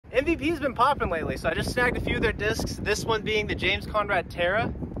MVP's been popping lately, so I just snagged a few of their discs, this one being the James Conrad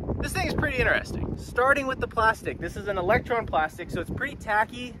Terra. This thing is pretty interesting. Starting with the plastic, this is an Electron plastic, so it's pretty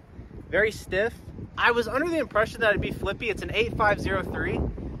tacky, very stiff. I was under the impression that it'd be flippy. It's an 8503.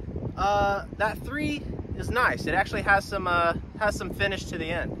 That 3 is nice. It actually has some finish to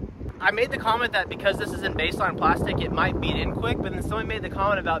the end. I made the comment that because this is in baseline plastic, it might beat in quick, but then someone made the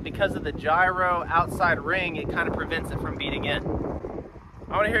comment about because of the gyro outside ring, it kind of prevents it from beating in.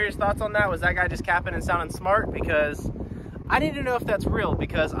 I want to hear your thoughts on that. Was that guy just capping and sounding smart? Because I need to know if that's real,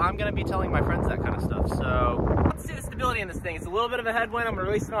 because I'm going to be telling my friends that kind of stuff. So let's see the stability in this thing. It's a little bit of a headwind. I'm going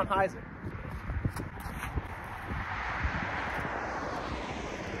to release it on hyzer.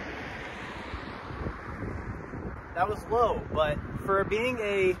 That was low, but for being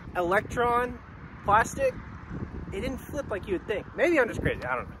a Electron plastic, it didn't flip like you would think. Maybe I'm just crazy,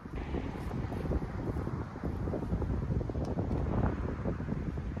 I don't know.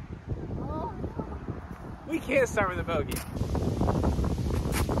 We can't start with a bogey.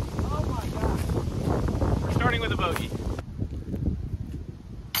 Oh my God. We're starting with a bogey.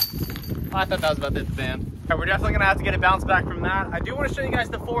 Oh, I thought that was about to hit the fan. All right, we're definitely gonna have to get a bounce back from that. I do want to show you guys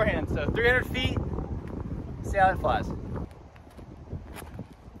the forehand. So 300 feet, see how it flies.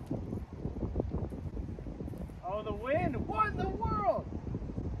 Oh, the wind, what in the world?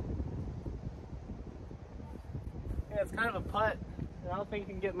 Yeah, it's kind of a putt. I don't think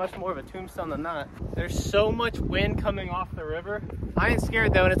you can get much more of a tombstone than that. There's so much wind coming off the river. I ain't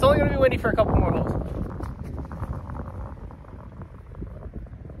scared though, and it's only gonna be windy for a couple more holes.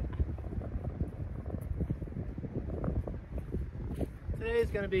 Today's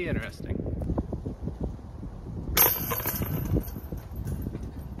gonna be interesting.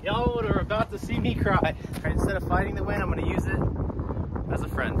 Y'all are about to see me cry. All right, instead of fighting the wind, I'm gonna use it as a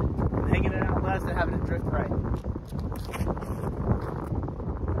friend. I'm hanging it out left and having it drift right.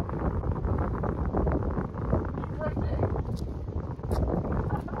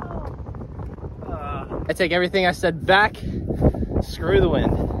 I take everything I said back. Screw the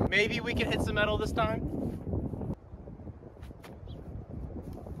wind. Maybe we can hit some metal this time.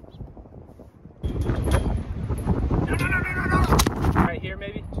 No. Right here,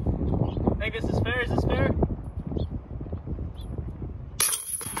 maybe. I think this is fair. Is this fair?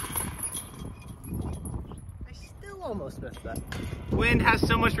 I still almost missed that. Wind has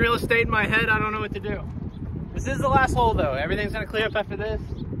so much real estate in my head, I don't know what to do. This is the last hole though. Everything's gonna clear up after this.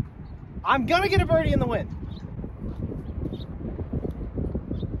 I'm gonna get a birdie in the wind.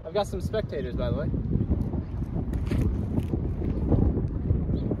 I've got some spectators, by the way.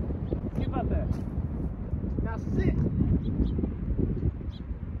 See about that. Now sit.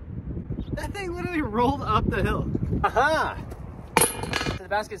 That thing literally rolled up the hill. Aha! The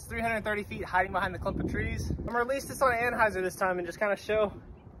basket's 330 feet, hiding behind the clump of trees. I'm gonna release this on Anheuser this time and just kind of show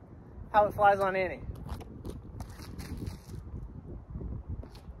how it flies on Annie.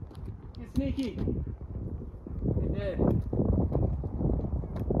 Get sneaky. It did.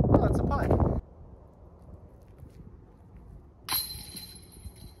 Oh, it's a putt.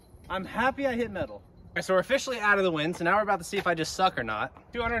 I'm happy I hit metal. All right, so we're officially out of the wind, so now we're about to see if I just suck or not.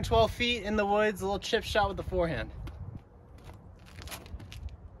 212 feet in the woods, a little chip shot with the forehand.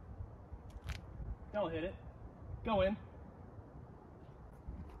 Don't hit it. Go in.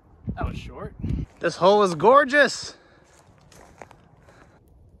 That was short. This hole is gorgeous.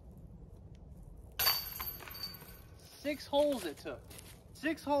 Six holes it took.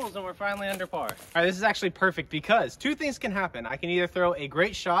 6 holes and we're finally under par. All right, this is actually perfect because two things can happen. I can either throw a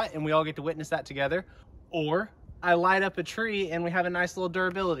great shot and we all get to witness that together, or I light up a tree and we have a nice little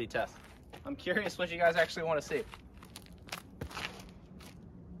durability test. I'm curious what you guys actually want to see.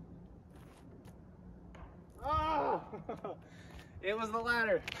 Oh, it was the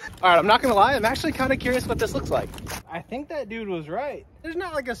latter. All right, I'm not gonna lie, I'm actually kind of curious what this looks like. I think that dude was right. There's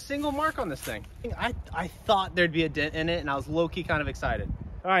not like a single mark on this thing. I thought there'd be a dent in it and I was low-key kind of excited.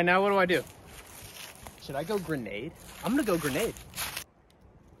 All right, now what do? Should I go grenade? I'm gonna go grenade.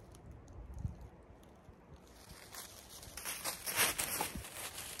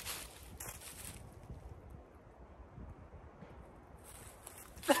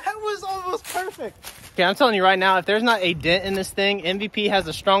 That was almost perfect. Okay, I'm telling you right now, if there's not a dent in this thing, MVP has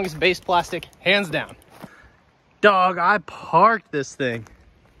the strongest base plastic, hands down. Dog, I parked this thing.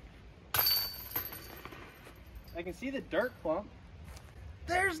 I can see the dirt clump.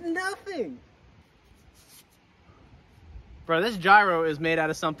 There's nothing. Bro, this gyro is made out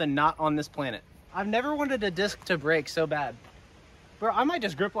of something not on this planet. I've never wanted a disc to break so bad. Bro, I might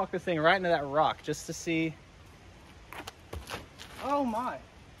just grip lock this thing right into that rock just to see. Oh my.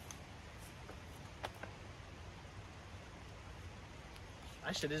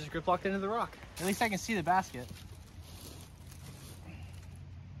 I should have just grip locked into the rock. At least I can see the basket.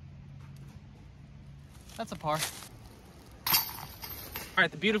 That's a par. All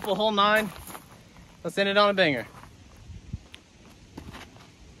right, the beautiful hole 9. Let's end it on a banger.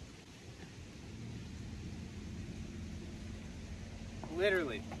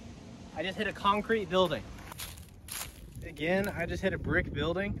 Literally, I just hit a concrete building. Again, I just hit a brick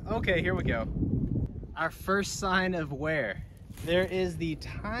building. Okay, here we go. Our first sign of wear. There is the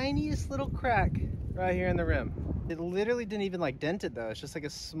tiniest little crack right here in the rim. It literally didn't even like dent it though. It's just like a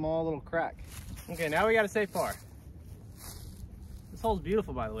small little crack. Okay, now we got to stay far. This hole's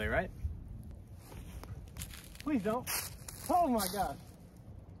beautiful, by the way, right? Please don't. Oh my God.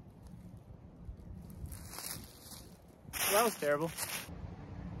 Well, that was terrible.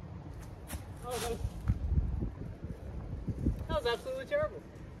 Oh, that was absolutely terrible.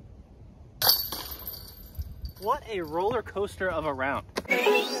 What a roller coaster of a round.